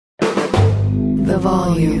the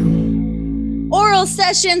volume. Oral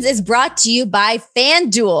Sessions is brought to you by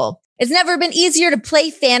FanDuel. It's never been easier to play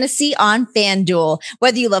fantasy on FanDuel.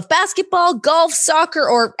 Whether you love basketball, golf, soccer,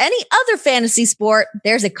 or any other fantasy sport,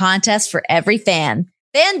 there's a contest for every fan.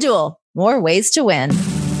 FanDuel, more ways to win.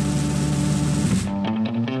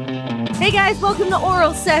 Hey guys, welcome to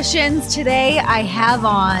Oral Sessions. Today I have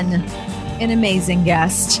on an amazing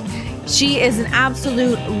guest. She is an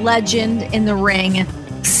absolute legend in the ring,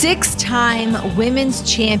 6-time women's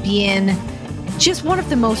champion, just one of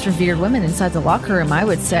the most revered women inside the locker room, I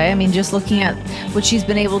would say. I mean, just looking at what she's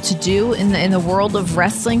been able to do in the world of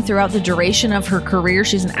wrestling throughout the duration of her career,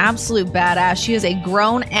 she's an absolute badass. She is a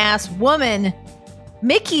grown-ass woman.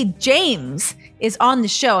 Mickie James is on the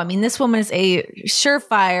show. I mean, this woman is a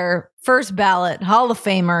surefire first ballot Hall of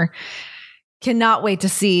Famer. Cannot wait to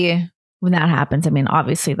see when that happens. I mean,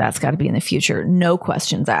 obviously that's got to be in the future. No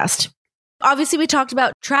questions asked. Obviously, we talked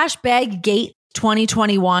about Trash Bag Gate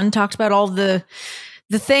 2021, talked about all the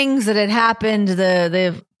things that had happened,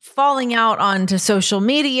 the falling out onto social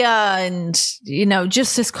media, and, you know,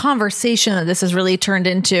 just this conversation that this has really turned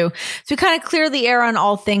into. So we kind of clear the air on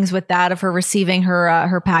all things with that, of her receiving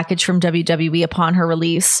her package from WWE upon her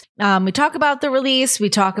release. We talk about the release. We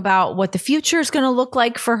talk about what the future is going to look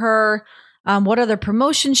like for her. What other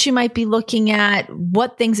promotions she might be looking at,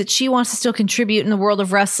 what things that she wants to still contribute in the world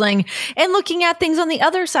of wrestling, and looking at things on the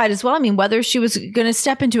other side as well. I mean, whether she was going to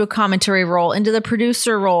step into a commentary role, into the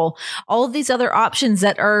producer role, all of these other options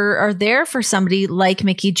that are there for somebody like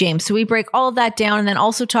Mickie James. So we break all of that down and then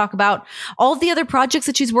also talk about all of the other projects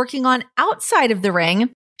that she's working on outside of the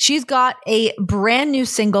ring. She's got a brand new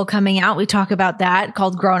single coming out. We talk about that,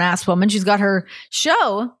 called Grown Ass Woman. She's got her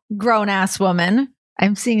show, Grown Ass Woman.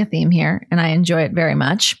 I'm seeing a theme here, and I enjoy it very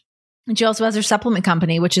much. And she also has her supplement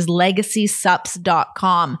company, which is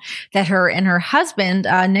LegacySups.com, that her and her husband,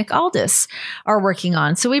 Nick Aldis, are working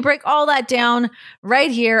on. So we break all that down right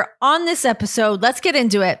here on this episode. Let's get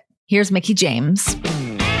into it. Here's Mickie James.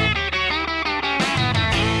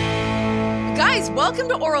 Guys, welcome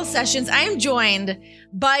to Oral Sessions. I am joined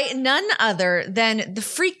by none other than the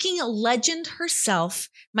freaking legend herself,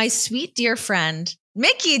 my sweet dear friend,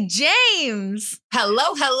 Mickie James.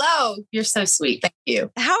 Hello, hello. You're so sweet. Thank you.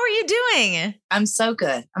 How are you doing? I'm so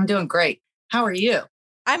good. I'm doing great. How are you?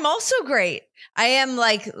 I'm also great. I am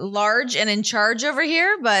like large and in charge over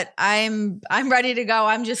here, but I'm ready to go.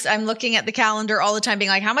 I'm looking at the calendar all the time, being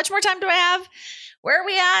like, how much more time do I have? Where are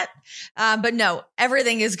we at? But no,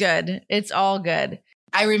 everything is good. It's all good.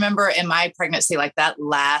 I remember in my pregnancy, like that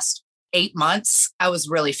last 8 months, I was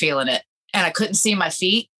really feeling it, and I couldn't see my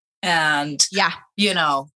feet. And yeah, you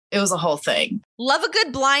know, it was a whole thing. Love a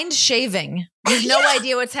good blind shaving. There's no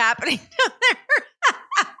idea what's happening down there.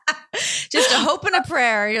 Just a hope and a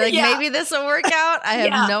prayer. You're like, maybe this will work out. I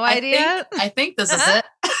have no idea. I think this is it.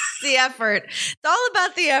 The effort. It's all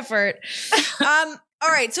about the effort. All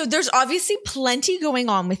right. So there's obviously plenty going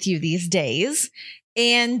on with you these days.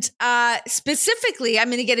 And specifically, I'm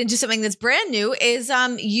going to get into something that's brand new, is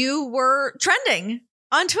you were trending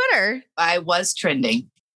on Twitter. I was trending.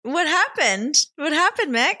 What happened? What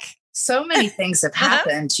happened, Mick? So many things have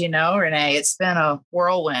happened, you know, Renee. It's been a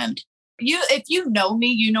whirlwind. If you know me,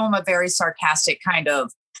 you know I'm a very sarcastic kind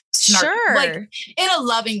of like in a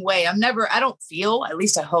loving way. I don't feel, at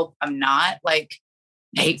least I hope I'm not, like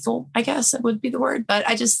hateful, I guess that would be the word. But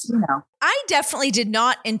I just, you know. I definitely did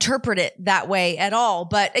not interpret it that way at all.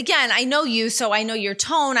 But again, I know you, so I know your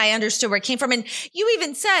tone. I understood where it came from. And you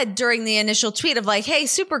even said during the initial tweet of like, hey,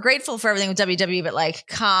 super grateful for everything with WWE, but like,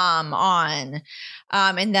 come on.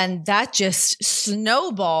 And then that just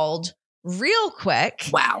snowballed real quick.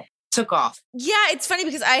 Wow. Took off. Yeah, it's funny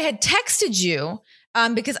because I had texted you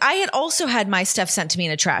because I had also had my stuff sent to me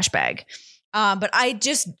in a trash bag. But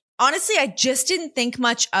honestly, I just didn't think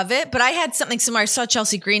much of it, but I had something similar. I saw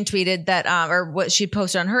Chelsea Green tweeted that, or what she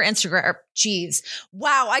posted on her Instagram. Jeez.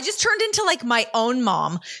 Wow. I just turned into like my own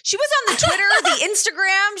mom. She was on the Twitter, the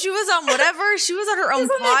Instagram. She was on whatever. She was on her own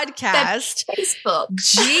podcast. Facebook.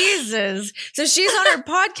 Jesus. So she's on her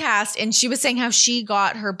podcast and she was saying how she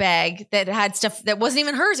got her bag that had stuff that wasn't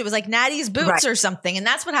even hers. It was like Natty's boots or something. And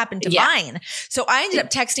that's what happened to mine. So I ended up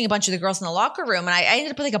texting a bunch of the girls in the locker room, and I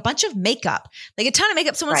ended up with like a bunch of makeup, like a ton of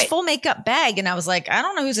makeup, someone's full makeup bag. And I was like, I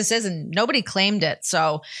don't know whose this is. And nobody claimed it.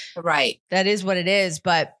 So that is what it is.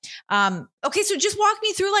 But, okay, so just walk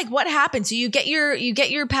me through like what happened. So you get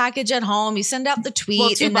your package at home, you send out the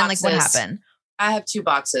tweet, and then like what happened? I have 2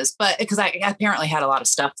 boxes, but because I apparently had a lot of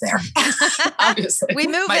stuff there. Obviously, we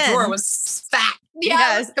moved my in. drawer was fat.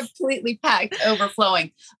 Yeah, it was completely packed,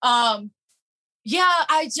 overflowing. I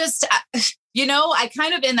just, I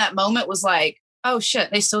kind of in that moment was like, oh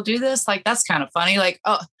shit, they still do this? Like, that's kind of funny. Like,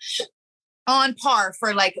 oh, on par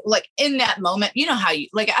for like in that moment, you know how you,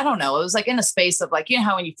 like, I don't know. It was like in a space of like, you know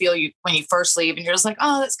how when you feel when you first leave and you're just like,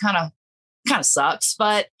 oh, that's kind of sucks.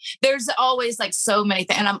 But there's always like so many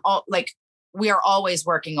things. And I'm all like, we are always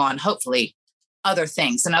working on hopefully other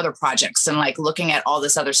things and other projects and like looking at all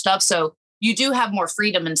this other stuff. So you do have more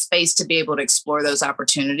freedom and space to be able to explore those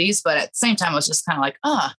opportunities. But at the same time, I was just kind of like,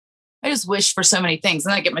 I just wish for so many things.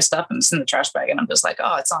 And I get my stuff and it's in the trash bag and I'm just like,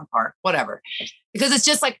 oh, it's on par, whatever. Because it's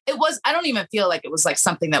just like, I don't even feel like it was like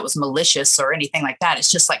something that was malicious or anything like that. It's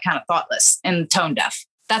just like kind of thoughtless and tone deaf.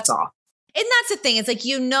 That's all. And that's the thing. It's like,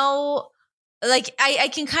 like I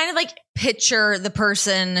can kind of like picture the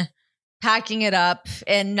person packing it up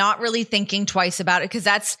and not really thinking twice about it, because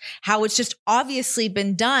that's how it's just obviously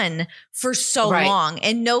been done for so long,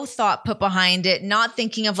 and no thought put behind it, not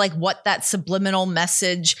thinking of like what that subliminal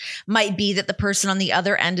message might be that the person on the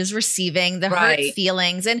other end is receiving, the hurt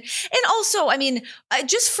feelings. And also, I mean,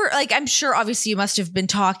 just for like, I'm sure obviously you must have been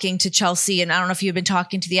talking to Chelsea, and I don't know if you've been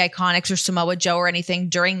talking to the Iconics or Samoa Joe or anything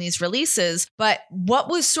during these releases, but what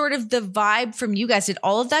was sort of the vibe from you guys? Did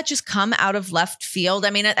all of that just come out of left field?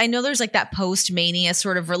 I mean, I know there's like that post-Mania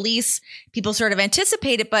sort of release, people sort of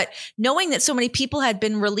anticipate it, but knowing that so many people had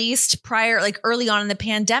been released prior, like early on in the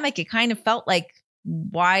pandemic, it kind of felt like,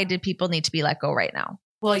 why did people need to be let go right now?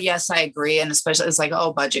 Well, yes, I agree. And especially it's like,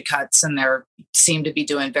 oh, budget cuts, and they seem to be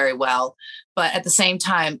doing very well. But at the same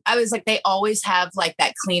time, I was like, they always have like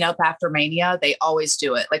that cleanup after Mania. They always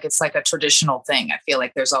do it. Like, it's like a traditional thing. I feel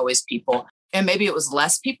like there's always people, and maybe it was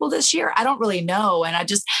less people this year. I don't really know.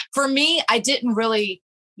 And for me, I didn't really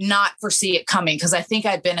not foresee it coming, because I think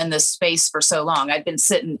I'd been in this space for so long. I'd been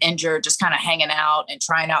sitting injured, just kind of hanging out and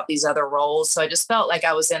trying out these other roles. So I just felt like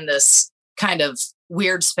I was in this kind of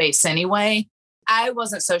weird space anyway. I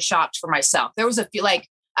wasn't so shocked for myself. There was a few, like,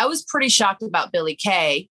 I was pretty shocked about Billie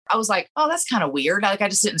Kay. I was like, oh, that's kind of weird. Like, I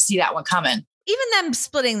just didn't see that one coming. Even them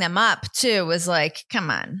splitting them up too was like, come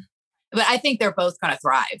on. But I think they're both going to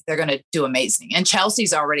thrive. They're going to do amazing. And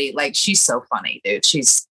Chelsea's already like, she's so funny, dude.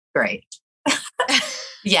 She's great.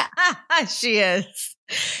 Yeah. She is.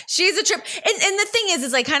 She's a trip. And the thing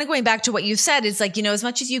is like, kind of going back to what you said, is like, as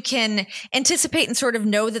much as you can anticipate and sort of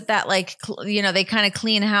know that like, they kind of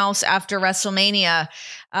clean house after WrestleMania,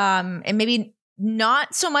 and maybe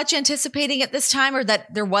not so much anticipating at this time, or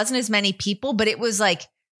that there wasn't as many people, but it was like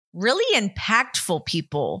really impactful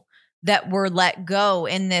people that were let go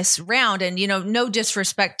in this round. And, no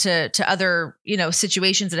disrespect to other,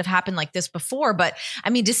 situations that have happened like this before. But I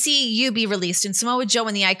mean, to see you be released and Samoa Joe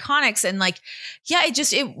and the Iconics, and like, yeah, it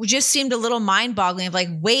just seemed a little mind boggling of like,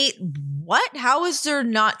 wait, what? How is there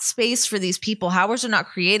not space for these people? How is there not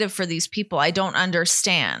creative for these people? I don't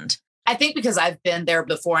understand. I think because I've been there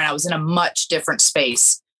before and I was in a much different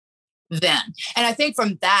space then. And I think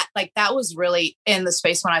from that, like, that was really in the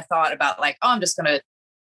space when I thought about like, oh, I'm just going to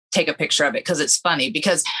take a picture of it because it's funny,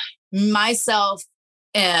 because myself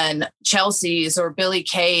and Chelsea's or Billie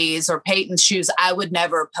Kay's or Peyton's shoes, I would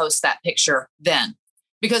never post that picture then,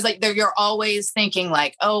 because like you're always thinking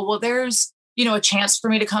like, oh, well, there's, a chance for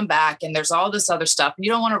me to come back and there's all this other stuff. And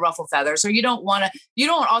you don't want to ruffle feathers, or you don't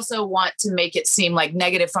also want to make it seem like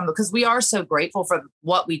negative because we are so grateful for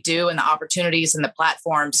what we do and the opportunities and the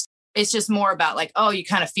platforms. It's just more about like, oh, you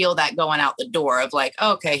kind of feel that going out the door of like,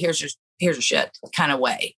 okay, here's your shit kind of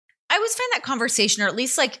way. I always find that conversation, or at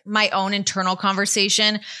least like my own internal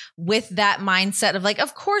conversation, with that mindset of like,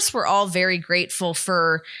 of course, we're all very grateful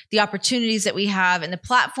for the opportunities that we have and the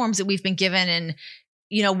platforms that we've been given, and,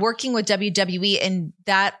 working with WWE, and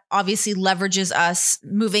that obviously leverages us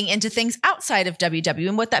moving into things outside of WWE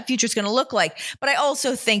and what that future is going to look like. But I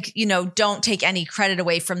also think, don't take any credit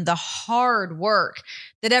away from the hard work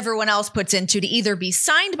that everyone else puts into to either be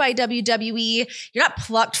signed by WWE. You're not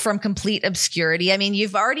plucked from complete obscurity. I mean,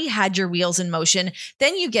 you've already had your wheels in motion.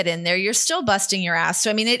 Then you get in there, you're still busting your ass. So,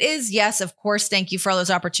 I mean, it is, yes, of course, thank you for all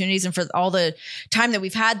those opportunities and for all the time that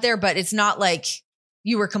we've had there, but it's not like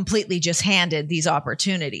you were completely just handed these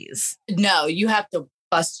opportunities. No, you have to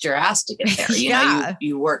bust your ass to get there.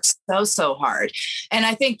 You work so hard. And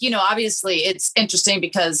I think, obviously it's interesting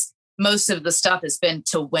because most of the stuff has been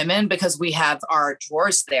to women because we have our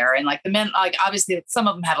drawers there. And like the men, like obviously some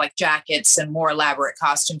of them have like jackets and more elaborate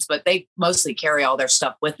costumes, but they mostly carry all their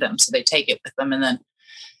stuff with them. So they take it with them. And then,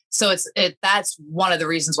 so that's one of the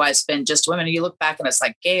reasons why it's been just women. And you look back and it's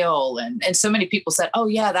like Gail and so many people said, oh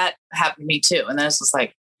yeah, that happened to me too. And then it's just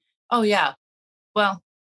like, oh yeah, well,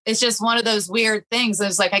 it's just one of those weird things. It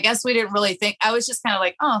was like, I guess we didn't really think. I was just kind of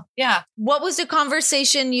like, oh, yeah. What was the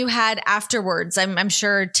conversation you had afterwards? I'm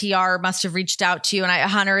sure TR must have reached out to you, and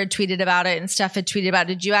Hunter had tweeted about it and Steph had tweeted about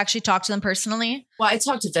it. Did you actually talk to them personally? Well, I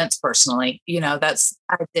talked to Vince personally. I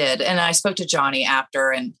did. And I spoke to Johnny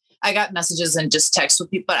after, and I got messages and just text with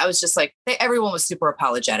people. But I was just like, everyone was super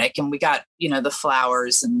apologetic, and we got, the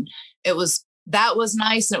flowers, and that was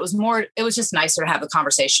nice. And it was just nicer to have a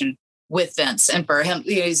conversation with Vince, and for him,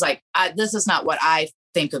 he's like, this is not what I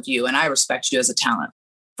think of you, and I respect you as a talent.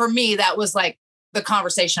 For me, that was like the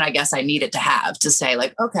conversation I guess I needed to have to say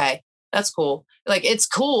like, okay, that's cool. Like, it's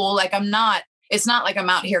cool. Like, it's not like I'm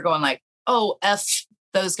out here going like, oh, F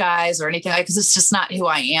those guys or anything, like, because it's just not who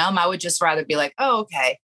I am. I would just rather be like, oh,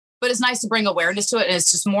 okay. But it's nice to bring awareness to it. And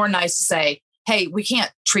it's just more nice to say, hey, we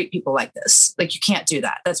can't treat people like this. Like, you can't do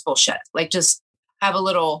that. That's bullshit. Like, just have a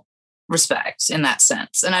little respect in that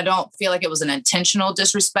sense. And I don't feel like it was an intentional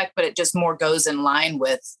disrespect, but it just more goes in line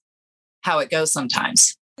with how it goes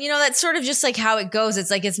sometimes. That's sort of just like how it goes. It's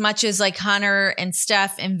like, as much as like Hunter and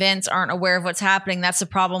Steph and Vince aren't aware of what's happening, that's the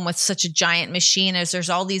problem with such a giant machine, is there's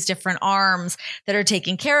all these different arms that are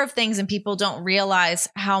taking care of things, and people don't realize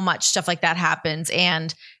how much stuff like that happens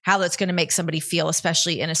and how that's going to make somebody feel,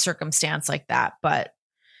 especially in a circumstance like that. But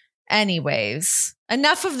anyways,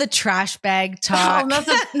 enough of the trash bag talk. Oh, enough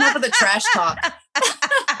of the trash talk.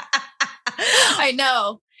 I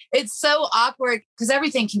know. It's so awkward because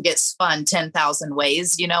everything can get spun 10,000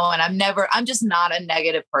 ways, and I'm just not a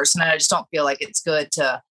negative person. And I just don't feel like it's good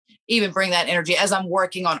to even bring that energy as I'm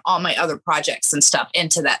working on all my other projects and stuff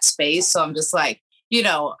into that space. So I'm just like,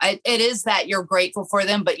 it is that you're grateful for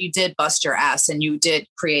them, but you did bust your ass and you did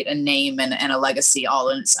create a name and a legacy all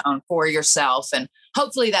in its own for yourself. And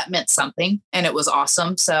hopefully that meant something, and it was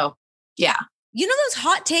awesome. So yeah. Those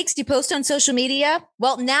hot takes you post on social media?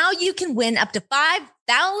 Well, now you can win up to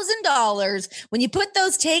 $5,000 when you put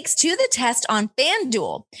those takes to the test on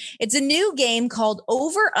FanDuel. It's a new game called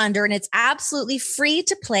Over Under, and it's absolutely free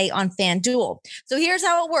to play on FanDuel. So here's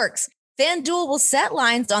how it works. FanDuel will set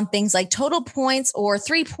lines on things like total points or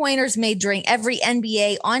 3-pointers made during every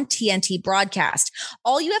NBA on TNT broadcast.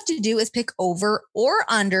 All you have to do is pick over or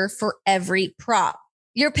under for every prop.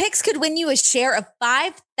 Your picks could win you a share of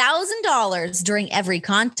 $5,000 during every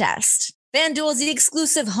contest. FanDuel is the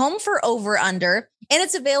exclusive home for Over Under, and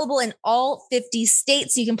it's available in all 50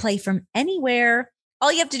 states. So you can play from anywhere.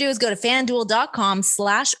 All you have to do is go to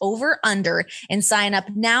FanDuel.com/over under and sign up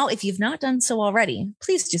now. If you've not done so already,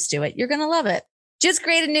 please just do it. You're going to love it. Just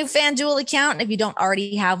create a new FanDuel account. And if you don't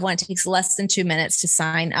already have one, it takes less than 2 minutes to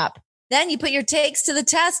sign up. Then you put your takes to the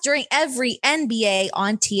test during every NBA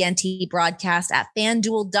on TNT broadcast at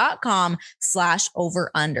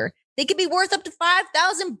FanDuel.com/over under. They could be worth up to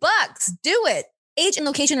 $5,000. Do it. Age and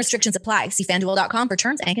location restrictions apply. See FanDuel.com for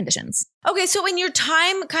terms and conditions. Okay, so in your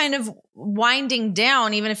time kind of winding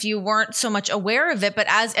down, even if you weren't so much aware of it, but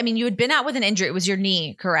you had been out with an injury. It was your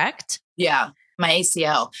knee, correct? Yeah, my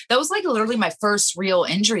ACL. That was like literally my first real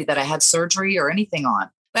injury that I had surgery or anything on.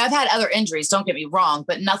 But I've had other injuries, don't get me wrong,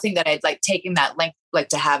 but nothing that I'd like taken that length, like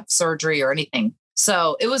to have surgery or anything.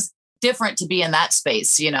 So it was different to be in that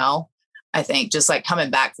space, I think just like coming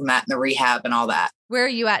back from that and the rehab and all that. Where are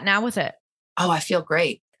you at now with it? Oh, I feel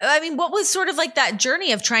great. What was sort of like that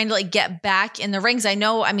journey of trying to like get back in the rings? I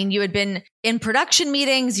know, you had been in production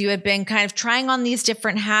meetings, you had been kind of trying on these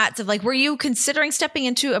different hats of like, were you considering stepping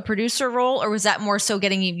into a producer role, or was that more so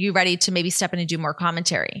getting you ready to maybe step in and do more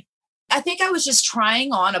commentary? I think I was just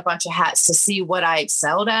trying on a bunch of hats to see what I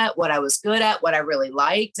excelled at, what I was good at, what I really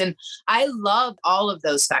liked. And I loved all of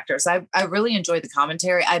those factors. I really enjoyed the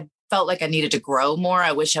commentary. I felt like I needed to grow more.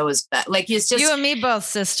 I wish I was better. Like, it's just you and me both,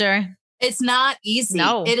 sister. It's not easy.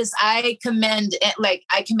 No. It is. I commend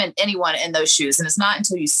anyone in those shoes. And it's not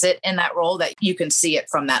until you sit in that role that you can see it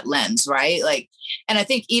from that lens. Right. Like, and I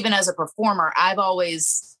think even as a performer, I've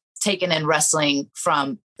always taken in wrestling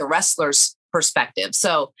from the wrestler's perspective.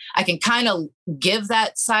 So I can kind of give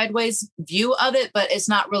that sideways view of it, but it's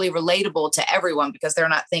not really relatable to everyone because they're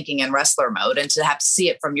not thinking in wrestler mode. And to have to see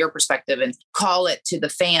it from your perspective and call it to the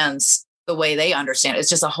fans the way they understand it, it's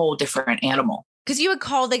just a whole different animal. Because you had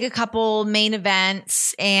called like a couple main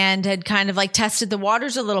events and had kind of like tested the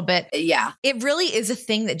waters a little bit. Yeah. It really is a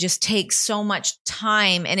thing that just takes so much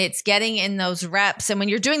time, and it's getting in those reps. And when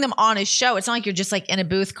you're doing them on a show, it's not like you're just like in a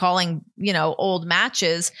booth calling, old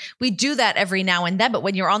matches. We do that every now and then. But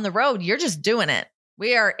when you're on the road, you're just doing it.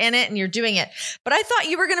 We are in it and you're doing it. But I thought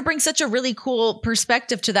you were going to bring such a really cool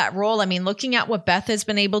perspective to that role. Looking at what Beth has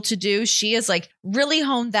been able to do, she is like really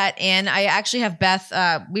honed that in. I actually have Beth,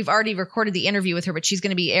 we've already recorded the interview with her, but she's going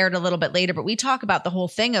to be aired a little bit later. But we talk about the whole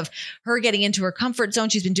thing of her getting into her comfort zone.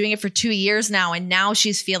 She's been doing it for 2 years now, and now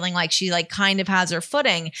she's feeling like she like kind of has her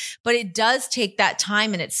footing. But it does take that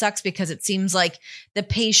time, and it sucks because it seems like the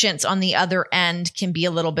patience on the other end can be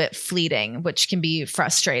a little bit fleeting, which can be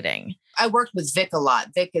frustrating. I worked with Vic a lot.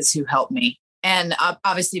 Vic is who helped me. And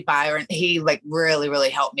obviously Byron, he like really,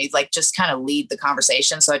 really helped me like just kind of lead the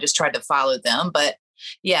conversation. So I just tried to follow them. But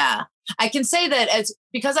yeah, I can say that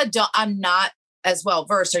because I'm not as well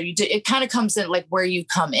versed, it kind of comes in like where you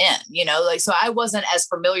come in, like, so I wasn't as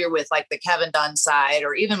familiar with like the Kevin Dunn side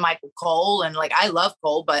or even Michael Cole. And like, I love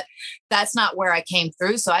Cole, but that's not where I came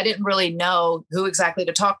through. So I didn't really know who exactly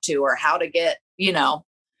to talk to or how to get,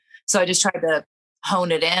 so I just tried to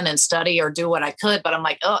hone it in and study or do what I could. But I'm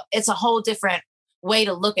like, oh, it's a whole different way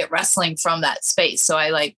to look at wrestling from that space. So I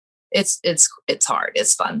like, it's hard.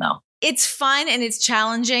 It's fun though. It's fun and it's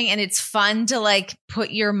challenging, and it's fun to like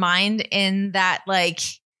put your mind in that, like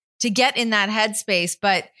to get in that headspace.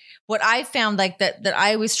 But what I found like that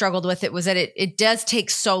I always struggled with it was that it does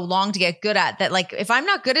take so long to get good at that. Like if I'm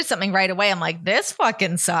not good at something right away, I'm like, this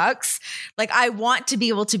fucking sucks. Like I want to be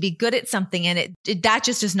able to be good at something, and that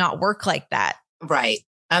just does not work like that. Right.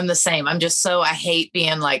 I'm the same. I'm just I hate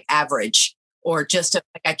being like average or just like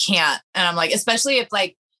I can't. And I'm like, especially if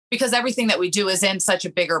like, because everything that we do is in such a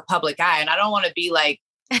bigger public eye. And I don't want to be like,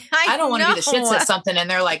 I don't want to be the shits at something. And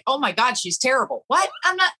they're like, oh my God, she's terrible. What?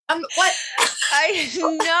 I'm what? I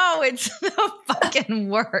know, it's the fucking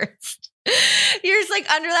worst. You're just like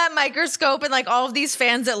under that microscope, and like all of these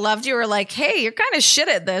fans that loved you are like, hey, you're kind of shit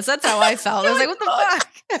at this. That's how I felt. I was like, what the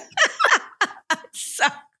fuck? So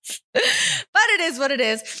but it is what it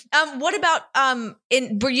is. What about,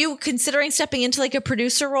 were you considering stepping into like a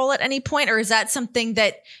producer role at any point, or is that something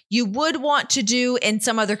that you would want to do in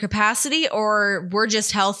some other capacity, or we're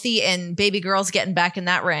just healthy and baby girl's getting back in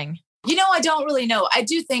that ring? I don't really know. I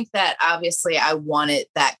do think that obviously I wanted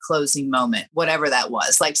that closing moment, whatever that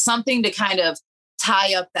was, like something to kind of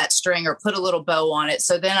tie up that string or put a little bow on it.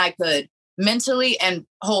 So then I could mentally and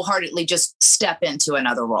wholeheartedly just step into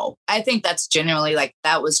another role. I think that's genuinely like,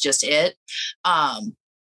 that was just it.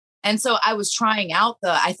 And so I was trying out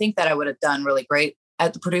I think that I would have done really great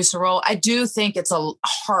at the producer role. I do think it's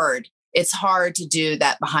hard to do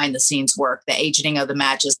that behind the scenes work, the agenting of the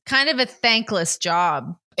matches. Kind of a thankless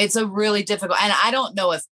job. It's a really difficult, and I don't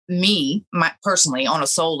know if personally on a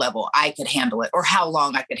soul level, I could handle it or how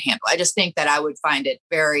long I could handle it. I just think that I would find it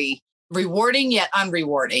very rewarding yet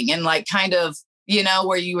unrewarding, and like kind of,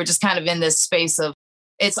 where you were just kind of in this space of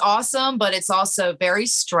it's awesome, but it's also very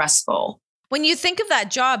stressful. When you think of that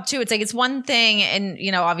job too, it's like, it's one thing, and,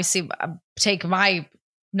 obviously take my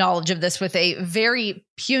knowledge of this with a very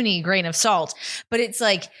puny grain of salt, but it's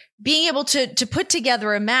like being able to put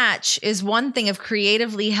together a match is one thing of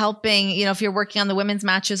creatively helping, if you're working on the women's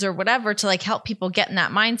matches or whatever, to like help people get in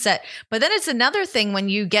that mindset. But then it's another thing when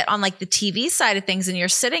you get on like the TV side of things and you're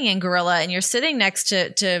sitting in Gorilla and you're sitting next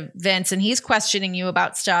to Vince and he's questioning you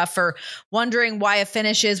about stuff or wondering why a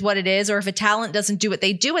finish is what it is, or if a talent doesn't do what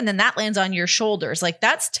they do. And then that lands on your shoulders. Like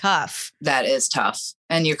that's tough. That is tough.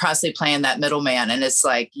 And you're constantly playing that middleman. And it's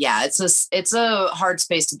like, yeah, it's a hard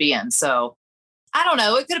space to be in. So I don't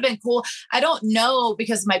know. It could have been cool. I don't know,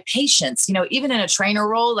 because my patience, even in a trainer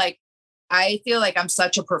role, like I feel like I'm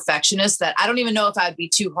such a perfectionist that I don't even know if I'd be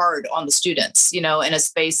too hard on the students, in a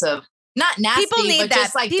space of not nasty, people need but that.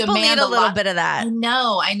 Just like people demand need a little bit of that.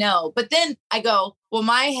 I know. But then I go, well,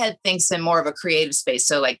 my head thinks in more of a creative space.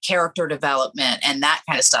 So like character development and that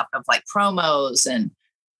kind of stuff of like promos and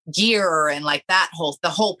gear and like the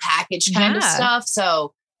whole package kind of stuff.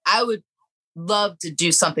 So I would love to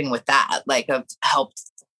do something with that, like of help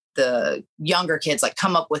the younger kids like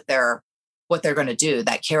come up with what they're going to do,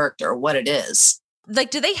 that character, what it is.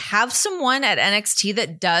 Like, do they have someone at NXT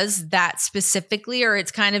that does that specifically, or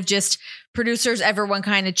it's kind of just producers, everyone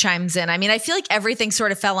kind of chimes in? I mean, I feel like everything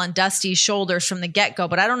sort of fell on Dusty's shoulders from the get-go,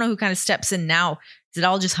 but I don't know who kind of steps in now. Is it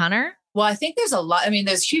all just Hunter? Well, I think there's a lot. I mean,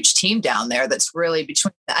 there's a huge team down there that's really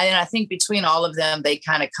I think between all of them, they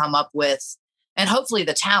kind of come up with, and hopefully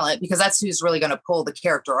the talent, because that's who's really going to pull the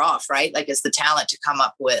character off, right? Like it's the talent to come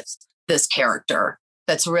up with this character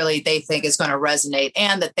that's really, they think is going to resonate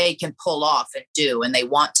and that they can pull off and do, and they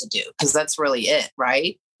want to do, because that's really it,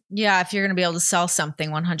 right? Yeah, if you're going to be able to sell something,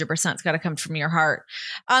 100%, it's got to come from your heart.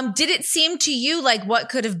 Did it seem to you like what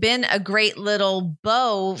could have been a great little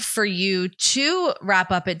bow for you to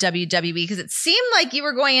wrap up at WWE? Because it seemed like you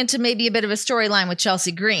were going into maybe a bit of a storyline with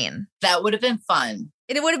Chelsea Green. That would have been fun.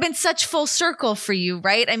 And it would have been such full circle for you,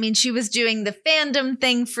 right? I mean, she was doing the fandom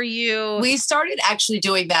thing for you. We started actually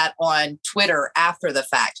doing that on Twitter after the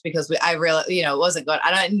fact because I really, it wasn't good.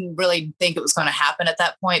 I didn't really think it was going to happen at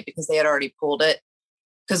that point because they had already pulled it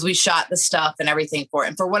because we shot the stuff and everything for it.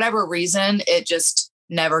 And for whatever reason, it just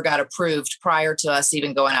never got approved prior to us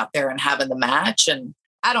even going out there and having the match. And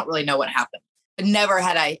I don't really know what happened. Never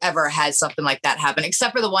had I ever had something like that happen,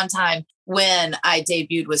 except for the one time when I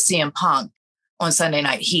debuted with CM Punk on Sunday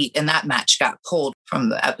Night Heat, and that match got pulled from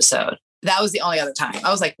the episode. That was the only other time. I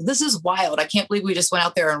was like, this is wild. I can't believe we just went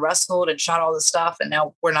out there and wrestled and shot all this stuff, and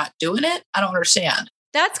now we're not doing it. I don't understand.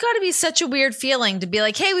 That's got to be such a weird feeling to be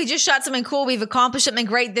like, hey, we just shot something cool. We've accomplished something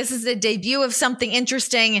great. This is the debut of something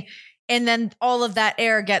interesting. And then all of that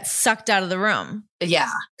air gets sucked out of the room. Yeah,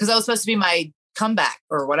 because that was supposed to be my comeback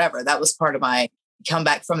or whatever. That was part of my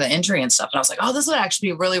comeback from the injury and stuff. And I was like, oh, this would actually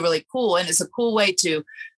be really, really cool. And it's a cool way to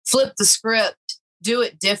flip the script, do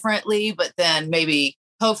it differently, but then maybe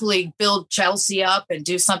hopefully build Chelsea up and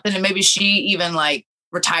do something. And maybe she even like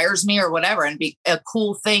retires me or whatever and be a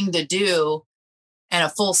cool thing to do and a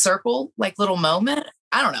full circle, like little moment.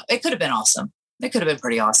 I don't know. It could have been awesome. It could have been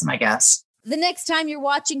pretty awesome, I guess. The next time you're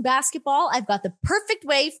watching basketball, I've got the perfect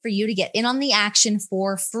way for you to get in on the action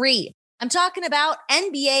for free. I'm talking about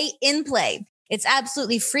NBA In Play. It's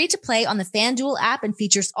absolutely free to play on the FanDuel app and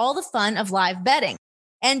features all the fun of live betting.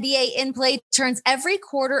 NBA In Play turns every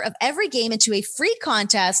quarter of every game into a free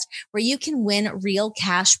contest where you can win real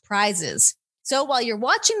cash prizes. So while you're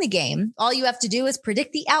watching the game, all you have to do is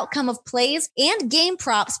predict the outcome of plays and game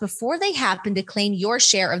props before they happen to claim your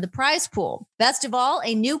share of the prize pool. Best of all,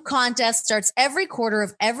 a new contest starts every quarter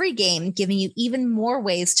of every game, giving you even more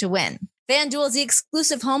ways to win. FanDuel is the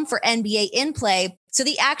exclusive home for NBA In Play, so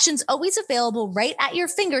the action's always available right at your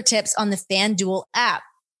fingertips on the FanDuel app.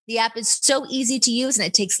 The app is so easy to use and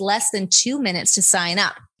it takes less than 2 minutes to sign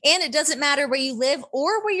up. And it doesn't matter where you live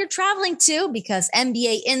or where you're traveling to because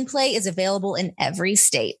NBA In Play is available in every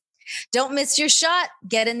state. Don't miss your shot.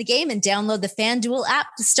 Get in the game and download the FanDuel app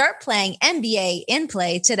to start playing NBA In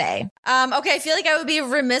Play today. Okay, I feel like I would be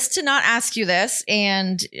remiss to not ask you this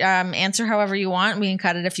and answer however you want. We can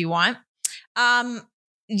cut it if you want.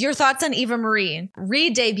 Your thoughts on Eva Marie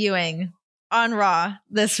re-debuting on Raw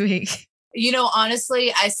this week?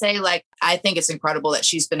 Honestly, I say I think it's incredible that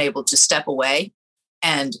she's been able to step away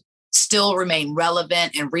and still remain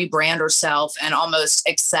relevant and rebrand herself and almost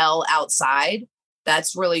excel outside.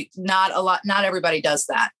 That's really not a lot. Not everybody does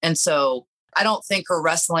that. And so I don't think her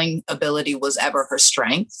wrestling ability was ever her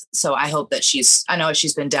strength. So I hope that I know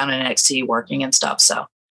she's been down in NXT working and stuff. So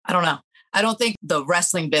I don't know. I don't think the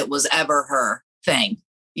wrestling bit was ever her thing,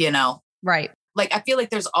 Right. I feel like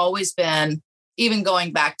there's always been, even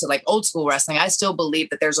going back to old school wrestling, I still believe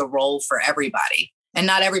that there's a role for everybody. And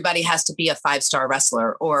not everybody has to be a 5-star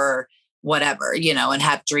wrestler or whatever, and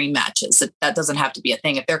have dream matches. That doesn't have to be a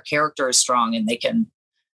thing. If their character is strong and they can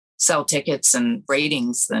sell tickets and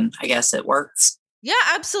ratings, then I guess it works. Yeah,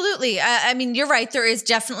 absolutely. I mean, you're right. There is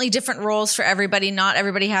definitely different roles for everybody. Not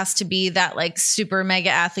everybody has to be that super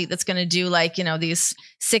mega athlete that's going to do these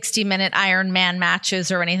 60-minute Iron Man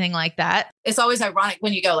matches or anything like that. It's always ironic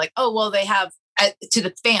when you go oh, well, they have to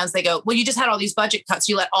the fans, they go, well, you just had all these budget cuts.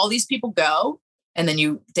 You let all these people go. And then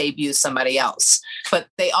you debut somebody else, but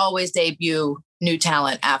they always debut new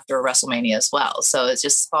talent after WrestleMania as well. So it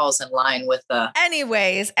just falls in line with the.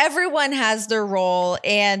 Anyways, everyone has their role,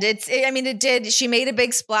 and she made a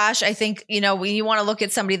big splash. I think, when you want to look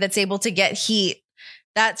at somebody that's able to get heat,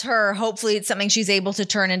 that's her. Hopefully it's something she's able to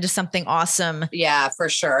turn into something awesome. Yeah, for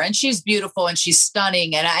sure. And she's beautiful and she's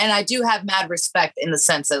stunning. And I do have mad respect in the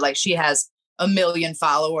sense that she has 1 million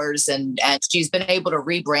followers and she's been able to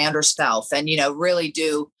rebrand herself and, really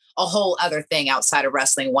do a whole other thing outside of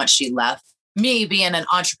wrestling once she left. Me being an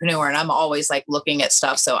entrepreneur and I'm always looking at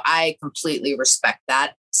stuff. So I completely respect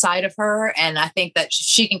that side of her. And I think that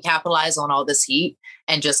she can capitalize on all this heat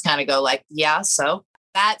and just kind of go yeah, so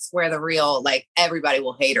that's where the real, everybody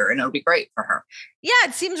will hate her and it'll be great for her. Yeah,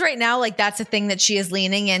 it seems right now that's a thing that she is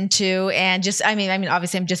leaning into. And just, I mean,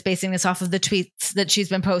 obviously I'm just basing this off of the tweets that she's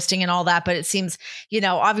been posting and all that, but it seems,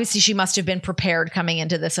 obviously she must have been prepared coming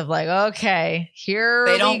into this of okay, here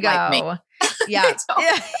we go. Like me. Yeah.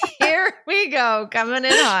 Yeah. Here we go. Coming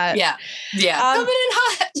in hot. Yeah. Yeah. Coming in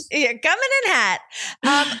hot. Yeah. Coming in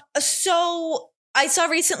hot. So I saw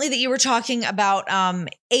recently that you were talking about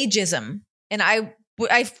ageism, and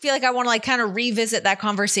I feel like I want to kind of revisit that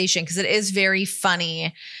conversation because it is very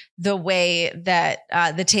funny the way that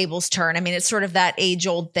the tables turn. I mean, it's sort of that age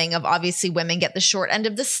old thing of obviously women get the short end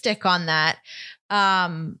of the stick on that.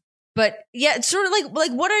 But yeah, it's sort of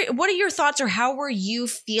like what are your thoughts, or how were you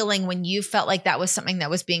feeling when you felt like that was something that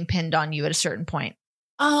was being pinned on you at a certain point?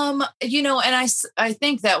 And I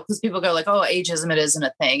think that because people go like, oh, ageism, it isn't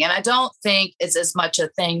a thing. And I don't think it's as much a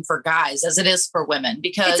thing for guys as it is for women,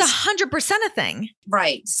 because it's 100% a thing.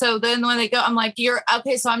 Right. So then when they go, I'm like, you're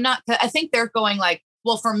okay. So I think they're going like,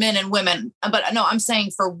 well, for men and women, but no, I'm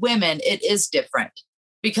saying for women, it is different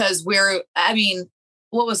because what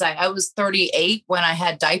was I? I was 38 when I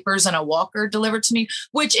had diapers and a walker delivered to me,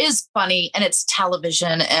 which is funny. And it's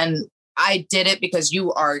television. And I did it because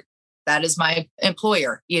that is my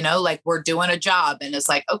employer, like we're doing a job. And it's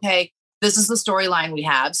like, okay, this is the storyline we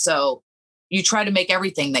have. So you try to make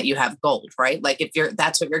everything that you have gold, right? Like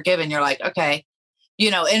that's what you're given, you're like, okay,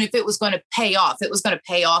 and if it was going to pay off, it was going to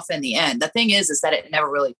pay off in the end. The thing is that it never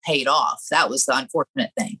really paid off. That was the unfortunate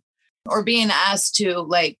thing. Or being asked to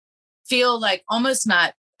feel like almost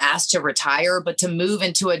not asked to retire, but to move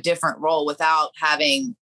into a different role without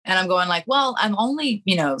having, and I'm going like, well, I'm only,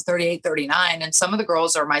 38, 39. And some of the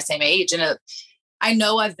girls are my same age. And I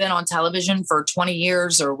know I've been on television for 20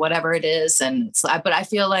 years or whatever it is. But I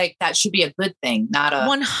feel like that should be a good thing, not a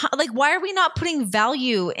why are we not putting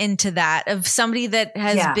value into that of somebody that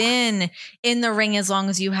has been in the ring as long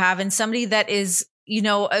as you have, and somebody that is,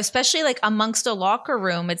 especially like amongst a locker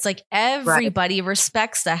room, it's like everybody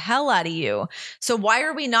respects the hell out of you. So why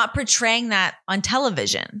are we not portraying that on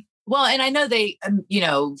television? Well, and I know they,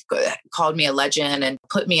 called me a legend and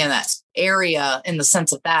put me in that area in the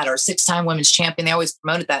sense of that, or 6-time women's champion. They always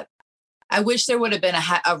promoted that. I wish there would have been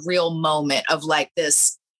a real moment of like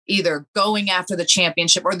this, either going after the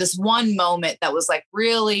championship or this one moment that was like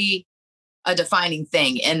really a defining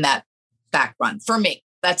thing in that back run for me.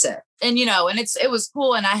 That's it. And, and it was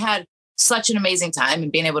cool. And I had such an amazing time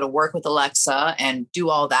and being able to work with Alexa and do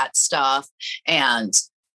all that stuff. And,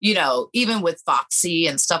 even with Foxy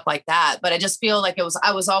and stuff like that. But I just feel like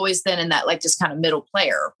I was always then in that like just kind of middle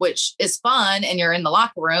player, which is fun. And you're in the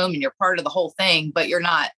locker room and you're part of the whole thing, but you're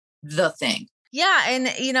not the thing. Yeah. And,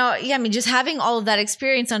 just having all of that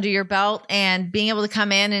experience under your belt and being able to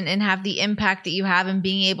come in and have the impact that you have and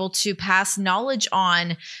being able to pass knowledge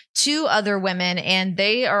on to other women. And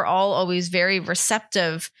they are all always very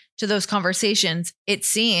receptive to those conversations, it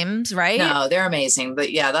seems, right? No, they're amazing.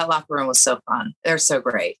 But yeah, that locker room was so fun. They're so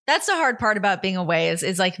great. That's the hard part about being away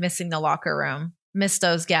is like missing the locker room. Miss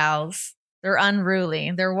those gals. They're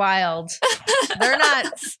unruly. They're wild. They're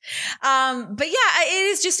nuts. But yeah, it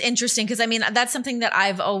is just interesting because that's something that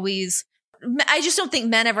I just don't think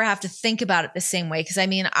men ever have to think about it the same way. Cause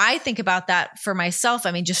I think about that for myself.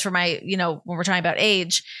 Just for my, when we're talking about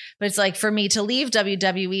age, but it's like for me to leave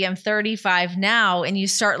WWE, I'm 35 now. And you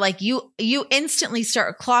start like, you instantly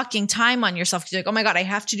start clocking time on yourself. Cause you're like, oh my God, I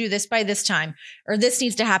have to do this by this time, or this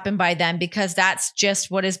needs to happen by then, because that's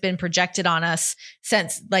just what has been projected on us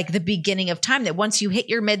since like the beginning of time, that once you hit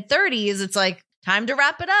your mid 30s, it's like time to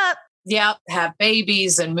wrap it up. Yep. Have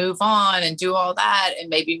babies and move on and do all that. And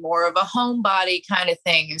maybe more of a homebody kind of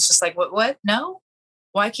thing. It's just like, what? No,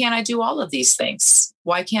 why can't I do all of these things?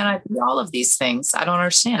 Why can't I do all of these things? I don't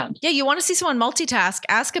understand. Yeah. You want to see someone multitask,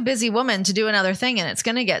 ask a busy woman to do another thing and it's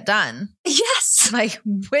going to get done. Yes. Like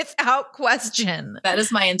without question. That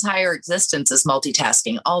is my entire existence, is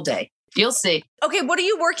multitasking all day. You'll see. Okay. What are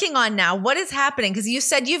you working on now? What is happening? Because you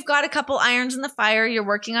said you've got a couple irons in the fire. You're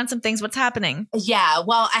working on some things. What's happening? Yeah.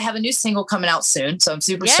 Well, I have a new single coming out soon. So I'm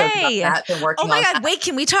super stoked about that. Been working on that. Oh my God. Wait,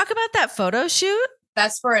 can we talk about that photo shoot?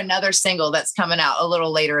 That's for another single that's coming out a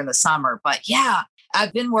little later in the summer. But yeah,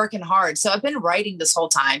 I've been working hard. So I've been writing this whole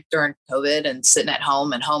time during COVID and sitting at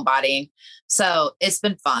home and homebodying. So it's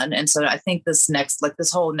been fun. And so I think this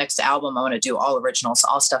whole next album, I want to do all originals,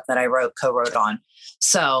 all stuff that I co-wrote on.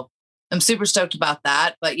 So I'm super stoked about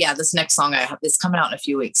that. But yeah, this next song is coming out in a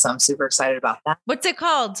few weeks. So I'm super excited about that. What's it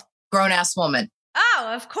called? Grown Ass Woman.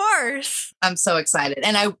 Oh, of course. I'm so excited.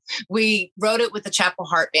 And we wrote it with the Chapel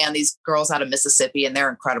Heart Band, these girls out of Mississippi, and they're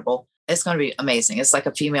incredible. It's going to be amazing. It's like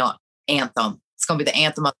a female anthem. It's going to be the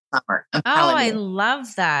anthem of the summer. I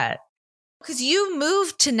love that. Because you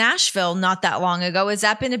moved to Nashville not that long ago. Has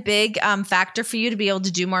that been a big factor for you to be able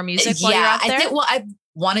to do more music while you're out there? I've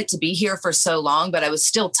wanted to be here for so long, but I was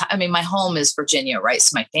still, my home is Virginia, right?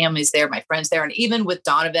 So my family's there, my friends there. And even with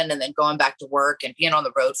Donovan and then going back to work and being on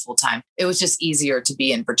the road full time, it was just easier to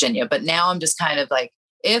be in Virginia. But now I'm just kind of like,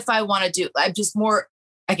 if I want to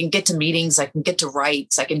I can get to meetings, I can get to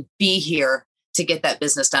writes, I can be here to get that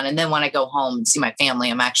business done. And then when I go home and see my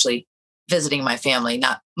family, I'm actually visiting my family,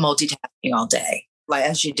 not multitasking all day. like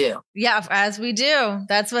as you do. Yeah, as we do.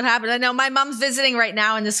 That's what happened. I know my mom's visiting right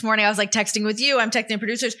now. And this morning I was like texting with you. I'm texting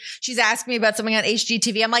producers. She's asking me about something on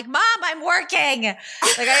HGTV. I'm like, Mom, I'm working.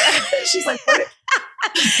 Like She's like, what?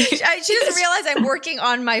 she doesn't realize I'm working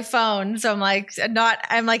on my phone. So I'm like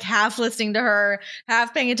half listening to her,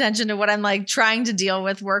 half paying attention to what I'm like trying to deal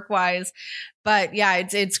with work wise. But yeah,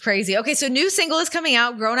 it's crazy. Okay. So new single is coming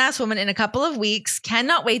out, Grown Ass Woman, in a couple of weeks.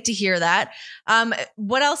 Cannot wait to hear that.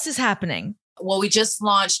 What else is happening? Well, we just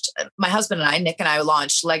launched, my husband and I, Nick and I,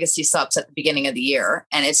 launched Legacy Sups at the beginning of the year,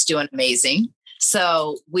 and it's doing amazing.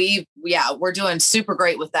 So we're doing super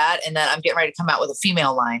great with that. And then I'm getting ready to come out with a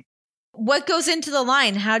female line. What goes into the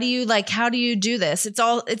line? How do you do this?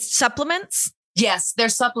 It's supplements? Yes, they're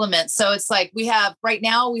supplements. So it's like it's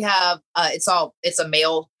a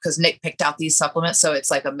male, because Nick picked out these supplements. So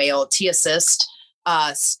it's like a male T-Assist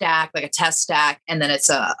stack, like a test stack. And then it's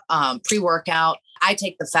a pre-workout. I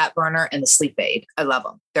take the fat burner and the sleep aid. I love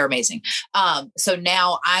them. They're amazing. So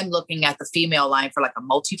now I'm looking at the female line for like a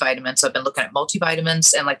multivitamin. So I've been looking at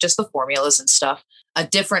multivitamins and like just the formulas and stuff, a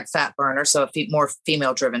different fat burner. So a more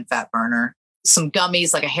female driven fat burner, some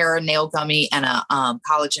gummies, like a hair and nail gummy and a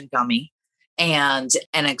collagen gummy, and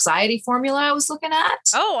an anxiety formula I was looking at.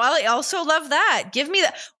 Oh, I also love that. Give me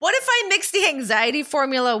that. What if I mix the anxiety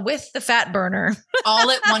formula with the fat burner?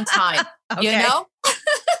 All at one time, Okay. You know?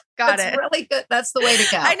 Got That's it. really good. That's the way to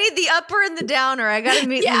go. I need the upper and the downer. I got to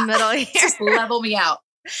meet in the middle here. Just level me out.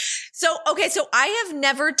 So I have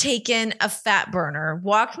never taken a fat burner.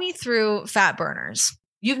 Walk me through fat burners.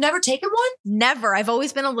 You've never taken one? Never. I've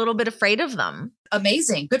always been a little bit afraid of them.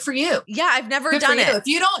 Amazing. Good for you. Yeah, I've never Good done for you. it. If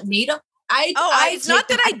you don't need them, it's not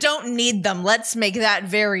that I don't need them. Let's make that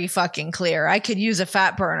very fucking clear. I could use a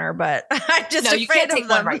fat burner, but I'm just afraid you can't of take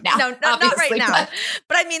them one right now. No, not right obviously, now.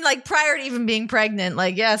 But I mean, like prior to even being pregnant,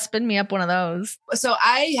 like, yeah, spin me up one of those. So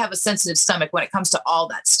I have a sensitive stomach when it comes to all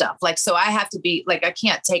that stuff. Like, so I have to be like, I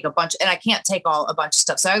can't take a bunch, and I can't take a bunch of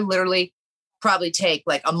stuff. So I literally probably take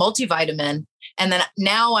like a multivitamin, and then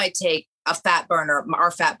now I take a fat burner,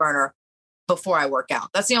 our fat burner, before I work out.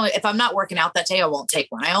 That's the only, if I'm not working out that day, I won't take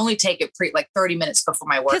one. I only take it like 30 minutes before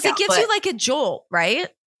my workout. Because it gives you like a jolt, right?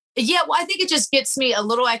 Yeah. Well, I think it just gets me a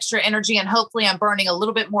little extra energy, and hopefully I'm burning a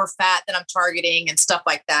little bit more fat than I'm targeting and stuff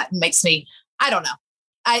like that. And makes me, I don't know.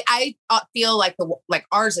 I feel like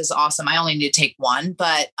ours is awesome. I only need to take one,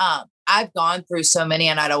 but I've gone through so many,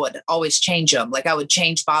 and I would always change them. Like I would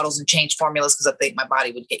change bottles and change formulas because I think my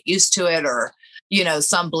body would get used to it, or, you know,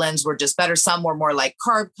 some blends were just better. Some were more like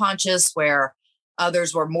carb conscious, where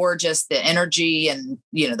others were more just the energy and,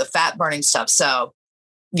 you know, the fat burning stuff. So,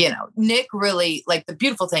 you know, Nick really, like, the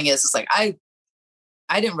beautiful thing is like, I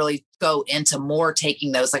didn't really go into more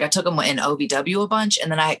taking those. Like I took them in OVW a bunch,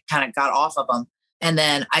 and then I kind of got off of them. And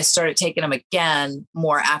then I started taking them again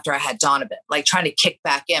more after I had Donovan, like trying to kick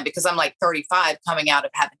back in, because I'm like 35 coming out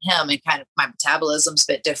of having him, and kind of my metabolism's a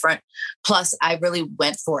bit different. Plus I really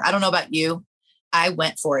went for it. I don't know about you. I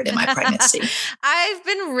went for it in my pregnancy. I've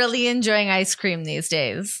been really enjoying ice cream these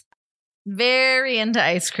days. Very into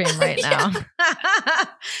ice cream right now. Like,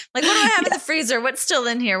 what do I have in the freezer? What's still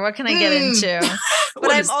in here? What can I get into?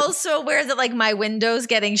 But I'm also aware that like my window's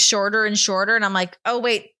getting shorter and shorter. And I'm like, oh,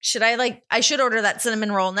 wait, I should order that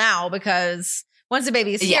cinnamon roll now, because once the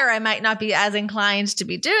baby is here, I might not be as inclined to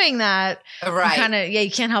be doing that. Right.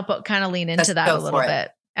 You can't help but kind of lean into that a little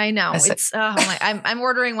bit. I know. I'm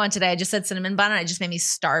ordering one today. I just said cinnamon bun, and it just made me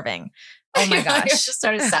starving. Oh my gosh. I just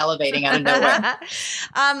started salivating out of nowhere.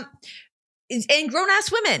 And Grown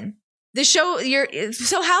Ass Women, the show,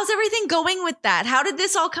 so how's everything going with that? How did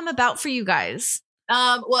this all come about for you guys?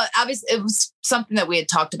 Well, obviously it was something that we had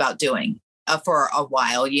talked about doing for a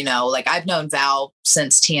while, you know, like I've known Val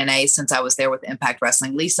since TNA, since I was there with Impact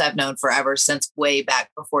Wrestling. Lisa I've known forever, since way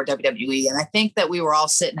back before WWE. And I think that we were all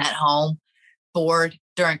sitting at home bored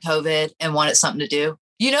during COVID and wanted something to do.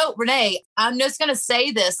 You know, Renee, I'm just going to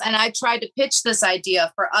say this, and I tried to pitch this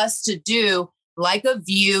idea for us to do like a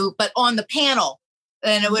View, but on the panel.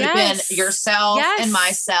 And it would have been yourself and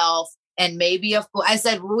myself, and maybe I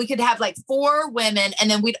said, well, we could have like 4 women, and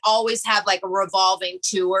then we'd always have like a revolving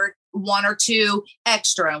 1 or 2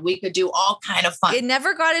 extra, and we could do all kind of fun. It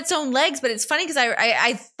never got its own legs, but it's funny because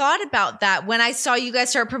I thought about that when I saw you guys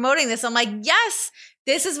start promoting this. I'm like, yes,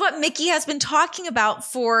 this is what Mickey has been talking about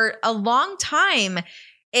for a long time.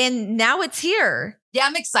 And now it's here. Yeah,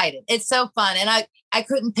 I'm excited. It's so fun. And I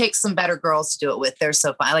couldn't pick some better girls to do it with. They're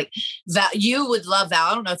so fun. Like Val, you would love Val.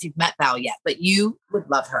 I don't know if you've met Val yet, but you would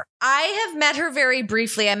love her. I have met her very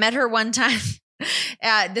briefly. I met her one time.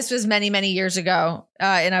 This was many, many years ago.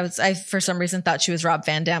 And I for some reason thought she was Rob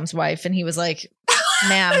Van Dam's wife. And he was like,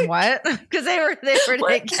 ma'am, what? Because they were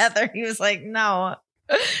together. He was like, no,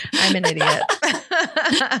 I'm an idiot.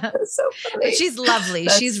 That's so funny. She's lovely.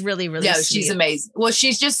 She's really, really sweet. She's amazing. Well,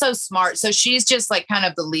 she's just so smart. So she's just like kind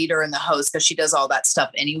of the leader and the host because she does all that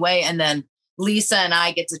stuff anyway. And then Lisa and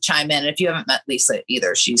I get to chime in. And if you haven't met Lisa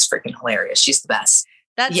either, she's freaking hilarious. She's the best.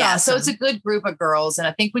 That's awesome. So it's a good group of girls. And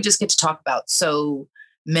I think we just get to talk about so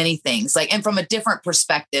many things, like, and from a different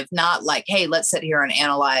perspective, not like, hey, let's sit here and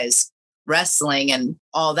analyze wrestling and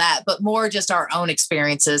all that, but more just our own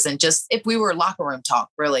experiences. And just if we were locker room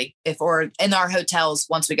talk, really, or in our hotels,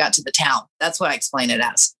 once we got to the town, that's what I explain it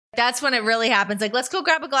as. That's when it really happens. Like, let's go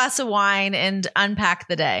grab a glass of wine and unpack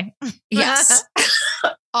the day. Yes.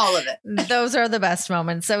 All of it. Those are the best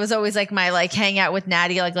moments. That was always like my hang out with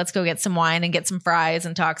Natty. Like, let's go get some wine and get some fries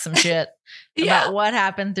and talk some shit about what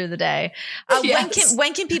happened through the day. Yes.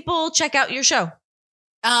 When can people check out your show?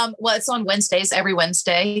 Well, it's on Wednesdays, every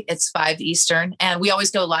Wednesday. It's 5 Eastern. And we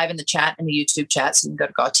always go live in the chat, in the YouTube chat. So you can go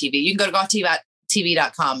to Gaw TV. You can go to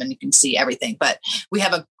gawtv.com and you can see everything. But we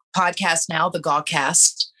have a podcast now, the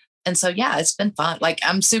Gawcast. And so, yeah, it's been fun. Like,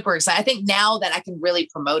 I'm super excited. I think now that I can really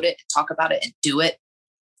promote it and talk about it and do it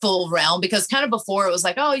full realm, because kind of before it was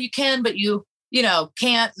like, oh, you can, but you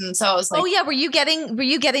can't. And so I was like, oh yeah. Were you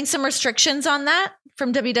getting some restrictions on that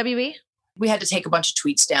from WWE? We had to take a bunch of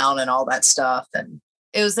tweets down and all that stuff. And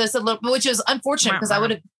it was this a little, which is unfortunate because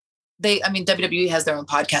WWE has their own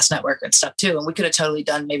podcast network and stuff too. And we could have totally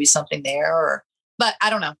done maybe something there but I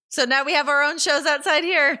don't know. So now we have our own shows outside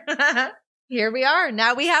here. Here we are.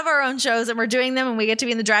 Now we have our own shows and we're doing them and we get to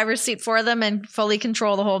be in the driver's seat for them and fully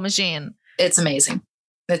control the whole machine. It's amazing.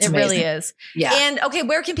 It really is. Yeah. And okay,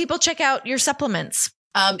 where can people check out your supplements?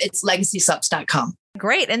 It's legacysupps.com.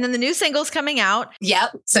 Great. And then the new single's coming out.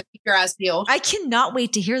 Yep. So keep your eyes peeled. I cannot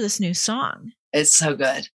wait to hear this new song. It's so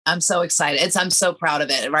good. I'm so excited. I'm so proud of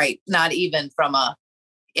it. Right. Not even from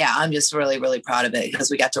I'm just really, really proud of it because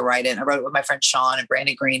we got to write it. I wrote it with my friend Sean and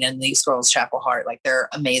Brandon Green and these girls, Chapel Heart. Like, they're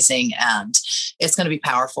amazing. And it's going to be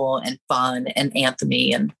powerful and fun and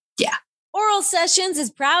anthemy. And yeah. Oral Sessions is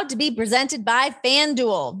proud to be presented by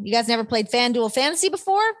FanDuel. You guys never played FanDuel Fantasy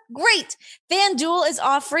before? Great. FanDuel is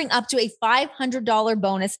offering up to a $500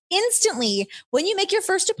 bonus instantly when you make your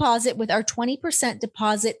first deposit with our 20%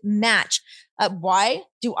 deposit match. Why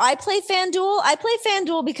do I play FanDuel? I play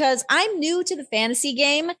FanDuel because I'm new to the fantasy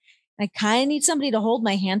game. I kind of need somebody to hold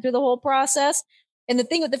my hand through the whole process. And the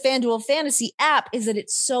thing with the FanDuel Fantasy app is that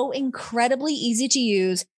it's so incredibly easy to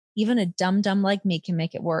use. Even a dum-dum like me can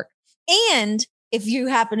make it work. And if you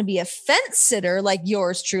happen to be a fence sitter like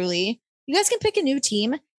yours truly, you guys can pick a new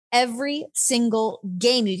team every single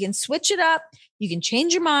game. You can switch it up. You can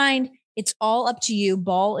change your mind. It's all up to you.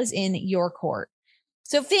 Ball is in your court.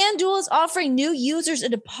 So FanDuel is offering new users a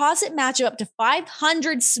deposit match of up to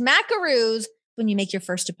 500 smackaroos when you make your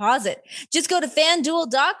first deposit. Just go to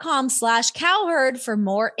FanDuel.com/cowherd for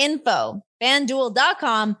more info.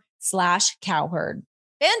 FanDuel.com/cowherd.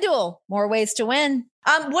 FanDuel, more ways to win.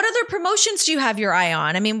 What other promotions do you have your eye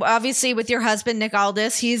on? I mean, obviously with your husband, Nick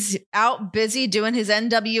Aldis, he's out busy doing his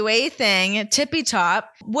NWA thing at Tippy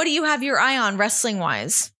Top. What do you have your eye on wrestling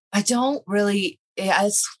wise? I don't really,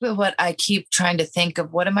 that's what I keep trying to think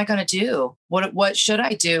of. What am I going to do? What should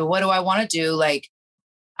I do? What do I want to do? Like,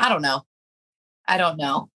 I don't know.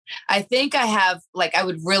 I think I have, I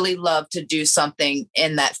would really love to do something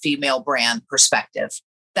in that female brand perspective.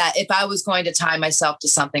 That if I was going to tie myself to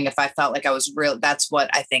something, if I felt like I was real, that's what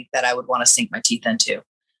I think that I would want to sink my teeth into,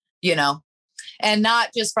 and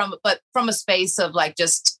not just from a space of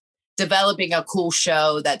just developing a cool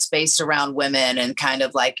show that's based around women and kind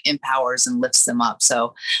of empowers and lifts them up.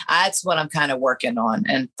 So that's what I'm kind of working on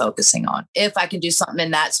and focusing on. If I can do something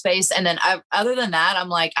in that space. And then other than that, I'm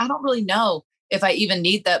I don't really know if I even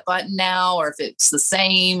need that button now, or if it's the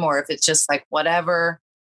same, or if it's just whatever.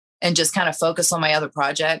 And just kind of focus on my other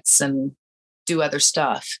projects and do other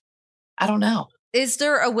stuff. I don't know. Is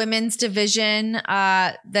there a women's division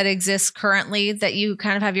that exists currently that you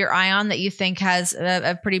kind of have your eye on that you think has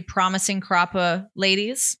a pretty promising crop of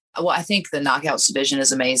ladies? Well, I think the Knockouts division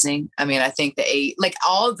is amazing. I mean, I think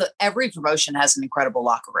every promotion has an incredible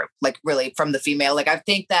locker room, really from the female. I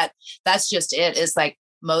think that's just it is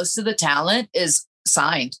most of the talent is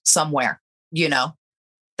signed somewhere,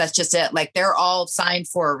 That's just it. They're all signed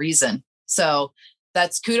for a reason. So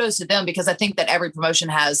that's kudos to them because I think that every promotion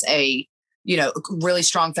has a, really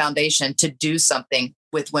strong foundation to do something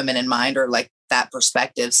with women in mind or that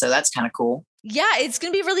perspective. So that's kind of cool. Yeah, it's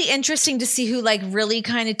going to be really interesting to see who like really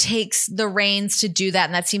kind of takes the reins to do that.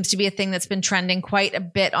 And that seems to be a thing that's been trending quite a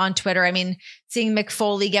bit on Twitter. I mean, seeing Mick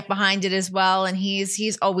Foley get behind it as well. And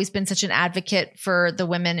he's always been such an advocate for the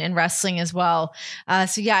women in wrestling as well.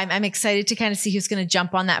 So yeah, I'm excited to kind of see who's going to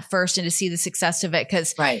jump on that first and to see the success of it.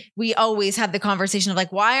 Cause we always have the conversation of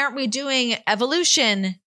like, why aren't we doing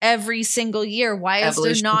Evolution every single year? Why is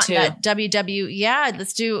there not that WW? Yeah,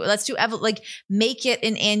 let's do like make it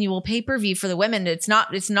an annual pay-per-view for the women. It's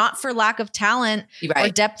not for lack of talent or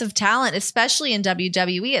depth of talent, especially in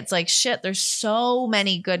WWE. It's like, shit, there's so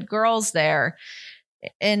many good girls there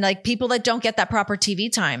and like people that don't get that proper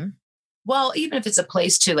TV time. Well, even if it's a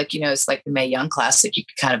place to like, it's like the Mae Young Classic, you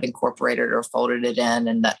could kind of incorporate it or folded it in,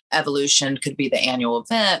 and the Evolution could be the annual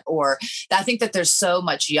event. Or I think that there's so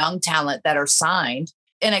much young talent that are signed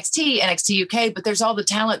NXT UK, but there's all the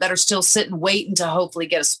talent that are still sitting, waiting to hopefully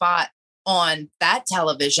get a spot on that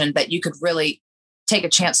television that you could really take a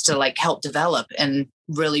chance to like help develop and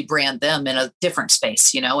really brand them in a different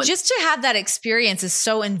space, And just to have that experience is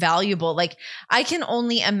so invaluable. Like I can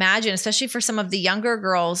only imagine, especially for some of the younger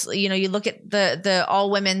girls, you look at the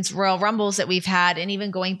all women's Royal Rumbles that we've had, and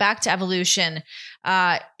even going back to Evolution,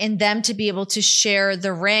 and them to be able to share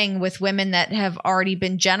the ring with women that have already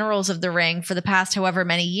been generals of the ring for the past however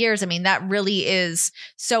many years. I mean, that really is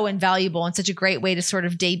so invaluable and such a great way to sort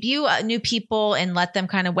of debut new people and let them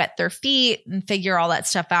kind of wet their feet and figure all that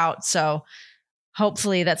stuff out. So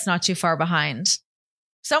hopefully that's not too far behind.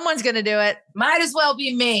 Someone's going to do it. Might as well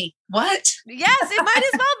be me. What? Yes, it might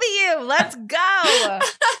as well be you. Let's go.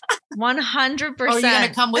 100%. Oh, you're going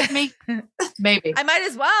to come with me? Maybe. I might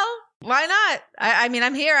as well. Why not? I mean,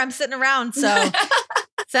 I'm here. I'm sitting around. So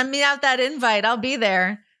send me out that invite. I'll be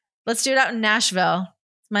there. Let's do it out in Nashville.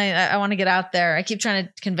 I want to get out there. I keep trying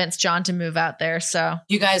to convince John to move out there. So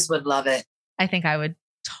you guys would love it. I think I would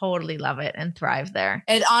totally love it and thrive there.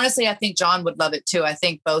 And honestly, I think John would love it too. I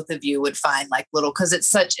think both of you would find like little, cause it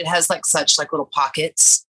has such little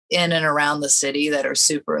pockets in and around the city that are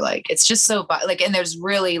super like, it's just so like, and there's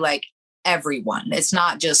really like everyone. It's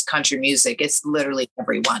not just country music. It's literally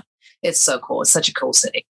everyone. It's so cool. It's such a cool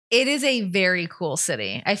city. It is a very cool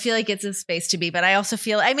city. I feel like it's a space to be, but I also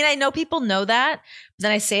feel, I mean, I know people know that, but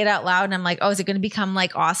then I say it out loud and I'm like, oh, is it going to become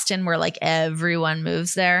like Austin where like everyone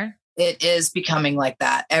moves there? It is becoming like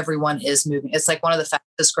that. Everyone is moving. It's like one of the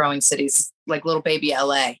fastest growing cities, like little baby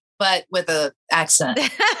LA, but with an accent.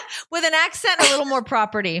 With an accent, a little more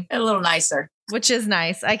property. A little nicer. Which is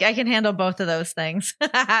nice. I can handle both of those things. All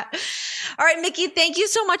right, Mickie, thank you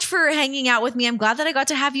so much for hanging out with me. I'm glad that I got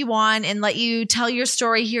to have you on and let you tell your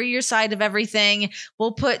story, hear your side of everything.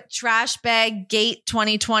 We'll put Trash Bag Gate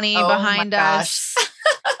 2020 behind us.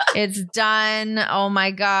 It's done. Oh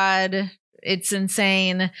my God. It's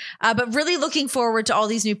insane. But really looking forward to all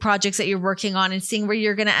these new projects that you're working on and seeing where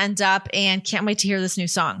you're going to end up, and can't wait to hear this new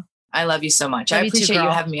song. I love you so much. I appreciate you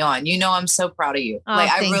having me on. I'm so proud of you.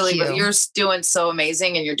 Oh, you're doing so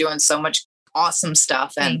amazing and you're doing so much awesome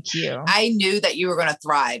stuff. And thank you. I knew that you were going to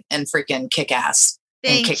thrive and freaking kick ass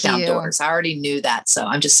and kick down doors. I already knew that. So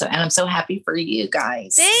I'm so happy for you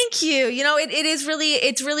guys. Thank you.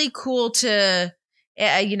 It's really cool to,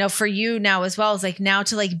 for you now as well, is like now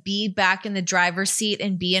to like be back in the driver's seat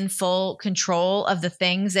and be in full control of the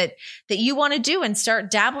things that you want to do and start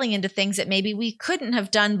dabbling into things that maybe we couldn't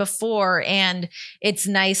have done before. And it's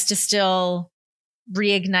nice to still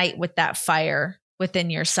reignite with that fire within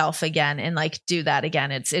yourself again and like do that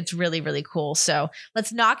again. It's really, really cool. So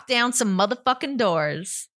let's knock down some motherfucking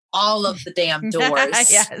doors. All of the damn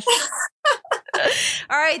doors. Yes.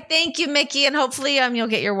 All right. Thank you, Mickie. And hopefully you'll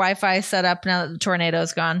get your Wi-Fi set up now that the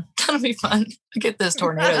tornado's gone. That'll be fun. Get those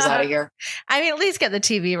tornadoes out of here. I mean, at least get the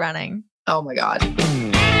TV running. Oh my God.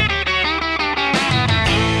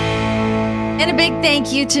 And a big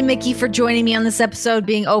thank you to Mickie for joining me on this episode,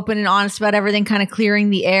 being open and honest about everything, kind of clearing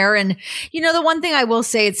the air. And, the one thing I will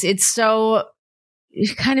say, it's so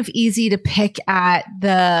kind of easy to pick at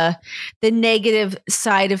the negative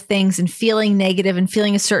side of things and feeling negative and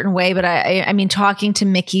feeling a certain way. But I mean, talking to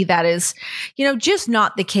Mickie, that is, just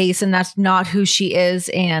not the case. And that's not who she is.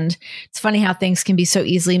 And it's funny how things can be so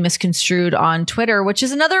easily misconstrued on Twitter, which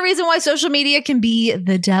is another reason why social media can be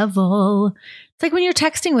the devil. It's like when you're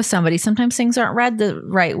texting with somebody, sometimes things aren't read the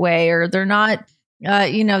right way, or they're not,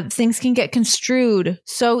 things can get construed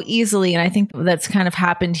so easily. And I think that's kind of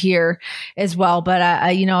happened here as well. But,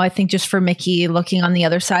 I think just for Mickie, looking on the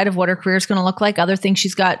other side of what her career is going to look like, other things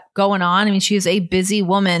she's got going on. I mean, she is a busy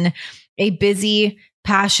woman, a busy,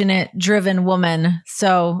 passionate, driven woman.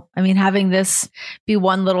 So, I mean, having this be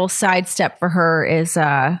one little sidestep for her is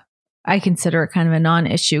I consider it kind of a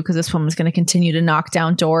non-issue because this woman's going to continue to knock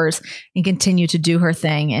down doors and continue to do her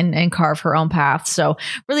thing and carve her own path. So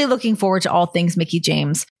really looking forward to all things Mickie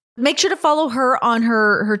James. Make sure to follow her on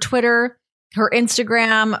her Twitter, her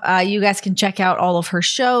Instagram. You guys can check out all of her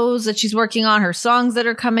shows that she's working on, her songs that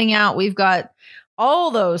are coming out. We've got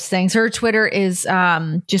all those things. Her Twitter is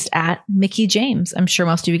just at Mickie James. I'm sure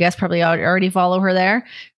most of you guys probably already follow her there.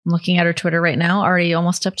 I'm looking at her Twitter right now, already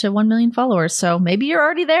almost up to 1 million followers. So maybe you're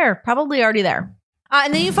already there, probably already there.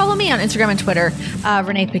 And then you follow me on Instagram and Twitter,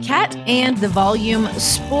 Renee Paquette, and The Volume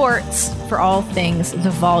Sports for all things The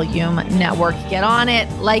Volume Network. Get on it,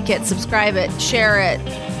 like it, subscribe it, share it,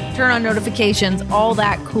 turn on notifications, all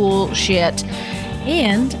that cool shit.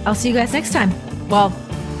 And I'll see you guys next time. Well,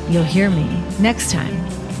 you'll hear me next time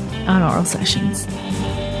on Oral Sessions.